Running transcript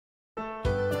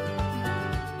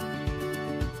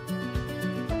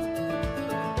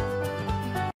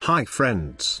Hi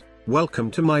friends, welcome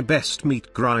to my best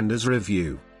meat grinders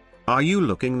review. Are you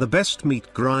looking the best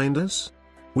meat grinders?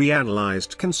 We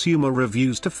analyzed consumer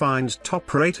reviews to find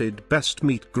top-rated best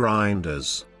meat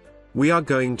grinders. We are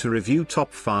going to review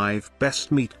top 5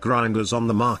 best meat grinders on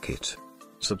the market.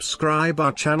 Subscribe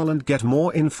our channel and get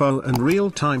more info and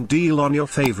real-time deal on your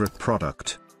favorite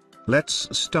product.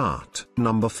 Let's start.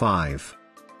 Number 5.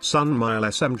 Sunmile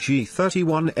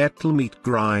SMG31 Etl Meat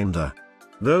Grinder.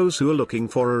 Those who are looking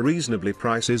for a reasonably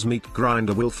priced meat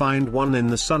grinder will find one in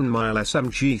the Sunmile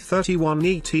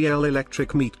SMG31 ETL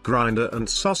electric meat grinder and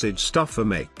sausage stuffer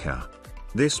maker.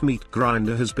 This meat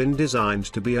grinder has been designed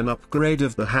to be an upgrade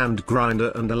of the hand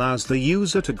grinder and allows the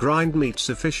user to grind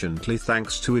meats efficiently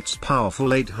thanks to its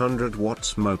powerful 800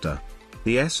 watts motor.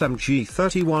 The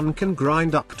SMG31 can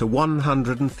grind up to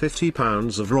 150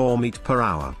 pounds of raw meat per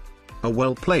hour. A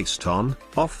well-placed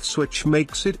on-off switch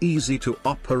makes it easy to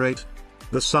operate.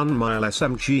 The Sunmile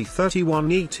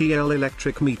SMG31 ETL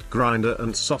electric meat grinder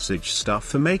and sausage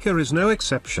stuffer maker is no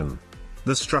exception.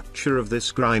 The structure of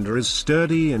this grinder is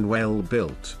sturdy and well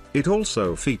built. It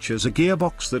also features a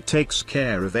gearbox that takes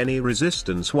care of any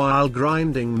resistance while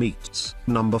grinding meats.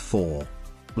 Number 4.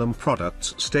 Lam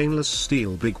Products Stainless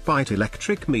Steel Big Bite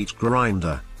Electric Meat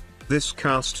Grinder. This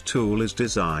cast tool is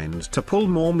designed to pull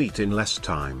more meat in less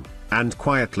time, and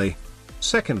quietly.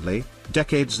 Secondly,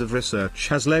 decades of research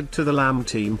has led to the Lam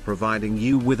team providing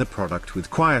you with a product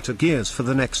with quieter gears for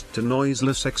the next to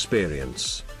noiseless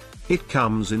experience. It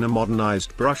comes in a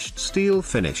modernized brushed steel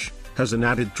finish, has an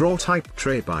added drawer-type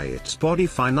tray by its body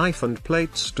for knife and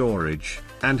plate storage,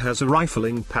 and has a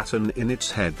rifling pattern in its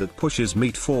head that pushes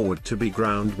meat forward to be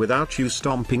ground without you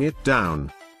stomping it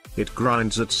down. It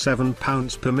grinds at 7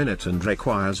 pounds per minute and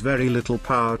requires very little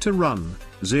power to run,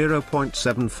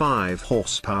 0.75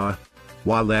 horsepower.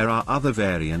 While there are other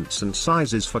variants and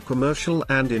sizes for commercial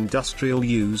and industrial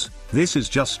use, this is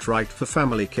just right for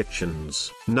family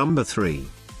kitchens. Number 3.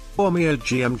 Gourmia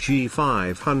GMG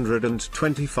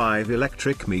 525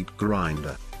 Electric Meat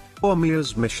Grinder.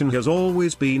 Gourmia's mission has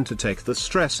always been to take the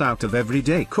stress out of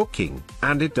everyday cooking,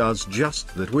 and it does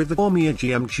just that with the Gourmia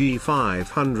GMG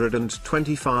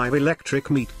 525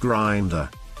 Electric Meat Grinder.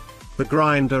 The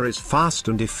grinder is fast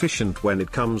and efficient when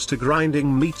it comes to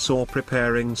grinding meats or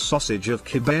preparing sausage of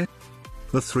kebab.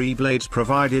 The 3 blades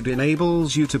provided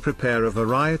enables you to prepare a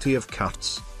variety of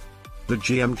cuts. The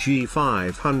GMG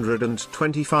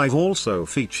 525 also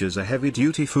features a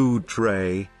heavy-duty food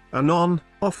tray, an on,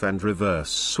 off and reverse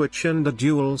switch and a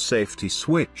dual safety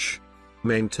switch.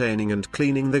 Maintaining and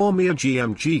cleaning the Gourmia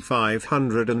GMG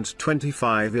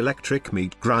 525 electric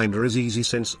meat grinder is easy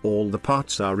since all the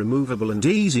parts are removable and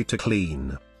easy to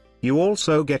clean. You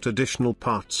also get additional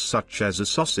parts such as a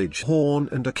sausage horn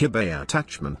and a kebab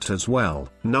attachment as well.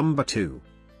 Number 2.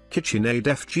 KitchenAid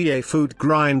FGA Food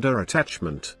Grinder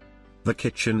Attachment. The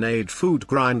KitchenAid food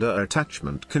grinder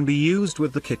attachment can be used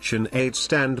with the KitchenAid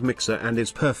stand mixer and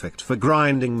is perfect for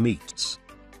grinding meats.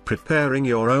 Preparing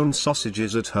your own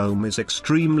sausages at home is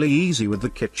extremely easy with the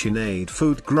KitchenAid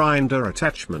food grinder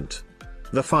attachment.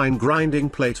 The fine grinding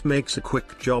plate makes a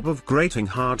quick job of grating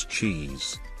hard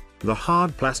cheese. The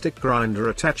hard plastic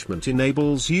grinder attachment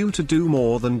enables you to do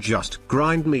more than just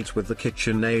grind meat with the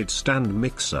KitchenAid stand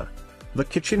mixer. The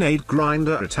KitchenAid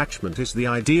grinder attachment is the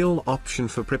ideal option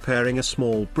for preparing a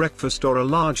small breakfast or a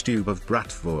large tube of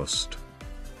bratwurst.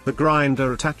 The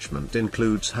grinder attachment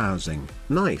includes housing,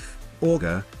 knife,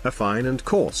 auger, a fine and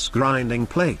coarse grinding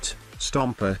plate,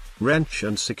 stomper, wrench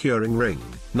and securing ring.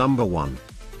 Number 1.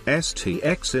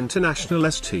 Stx International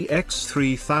Stx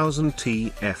 3000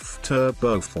 TF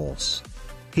Turboforce.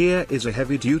 Here is a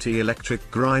heavy-duty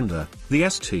electric grinder, the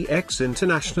Stx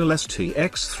International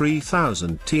Stx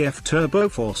 3000 TF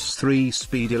Turboforce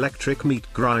 3-speed electric meat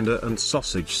grinder and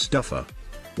sausage stuffer.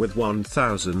 With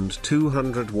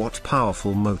 1200 watt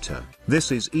powerful motor,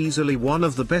 this is easily one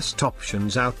of the best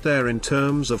options out there in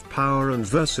terms of power and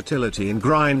versatility in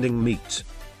grinding meat.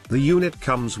 The unit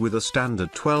comes with a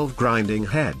standard 12 grinding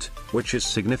head, which is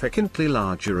significantly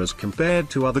larger as compared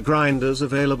to other grinders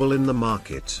available in the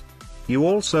market. You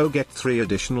also get 3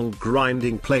 additional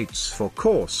grinding plates for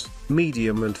coarse,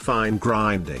 medium and fine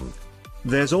grinding.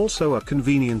 There's also a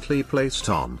conveniently placed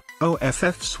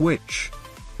on/off switch.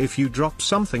 If you drop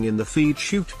something in the feed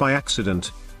chute by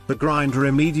accident, the grinder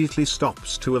immediately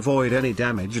stops to avoid any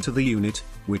damage to the unit,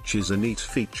 which is a neat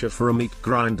feature for a meat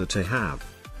grinder to have.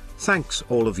 Thanks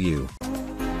all of you.